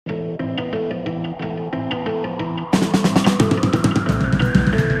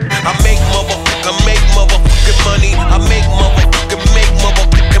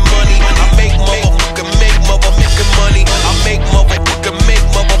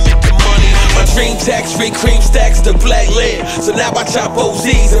dream tax-free cream stacks to black land. So now I chop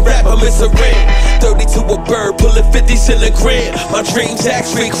OZs and rap them in Saran. 30 to a bird, pulling 50s in a grand. My dream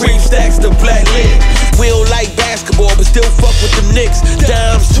tax-free cream stacks to black land. We don't like basketball, but still fuck with the Knicks.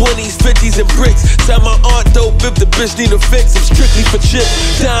 Dimes, 20s, 50s, and bricks. Tell my aunt dope if the bitch need a fix. I'm strictly for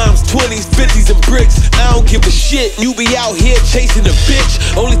chips. Dimes, 20s, 50s, and bricks. I don't give a shit. You be out here chasing a bitch.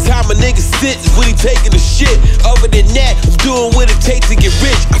 Only time a nigga sit is when he taking a shit. Other than that, I'm doing what it takes to get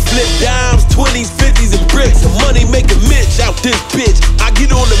rich. I flip dimes, 20s, 50s, and bricks. The money make a Mitch out this bitch. I get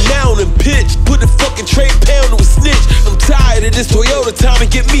on the mound and pitch. Put a fucking trade pound to a snitch. I'm tired of this Toyota, time to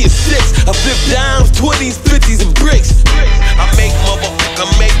get me a 6. I flip dimes, 20s, 50s, and bricks. I make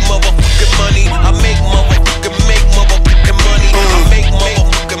motherfucking money. I make motherfucking money. I make motherfucking money. I make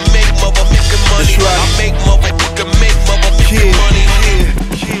motherfucking money.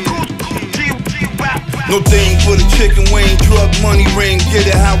 No thing for the chicken wing, drug money ring. Get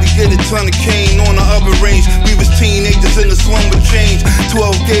it how we get it, ton of cane on the other range. We was teenagers in the slum with change.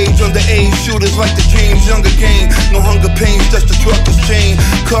 12 gauge underage shooters like the James Younger game. No hunger pains, just the trucker's chain.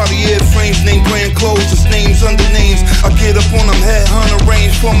 Cartier frames, name brand clothes, just names under names. I get up on them headhunter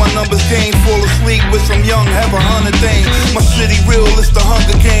range for my numbers game. Fall asleep with some young, have 100 things. My city real, it's the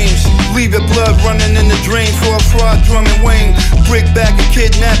Hunger Games. Leave your blood running in the drain for a fraud drum and wing. Brick back and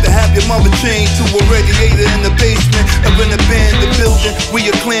kidnap and have your mother chained to a radiator in the basement of an abandoned building. We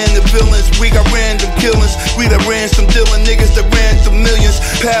a clan of villains, we got random killings. We the ransom dealing niggas that ran through millions.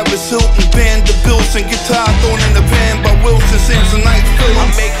 Paris Hilton, Vanderbilts, and guitar thrown in the van by Wilson, Samsonite films. I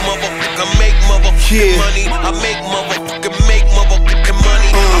make motherfucking money. I make motherfucking money. I make motherfucking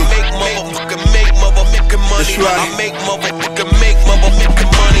money. That's right. I make motherfucking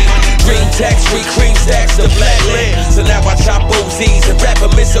money. Dream tax-free cream stacks to black land. So now I chop OZs and rap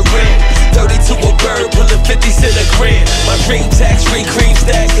them in Saran. 30 to a bird, pulling 50s in a grand. My dream tax-free cream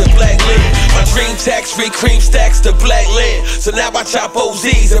stacks to black land. My dream tax-free cream stacks to black land. So now I chop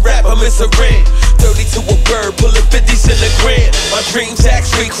OZs and rap them in Saran. 30 to a bird, pulling 50s in a grand. My dream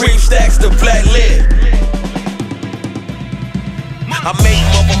tax-free cream stacks to black land.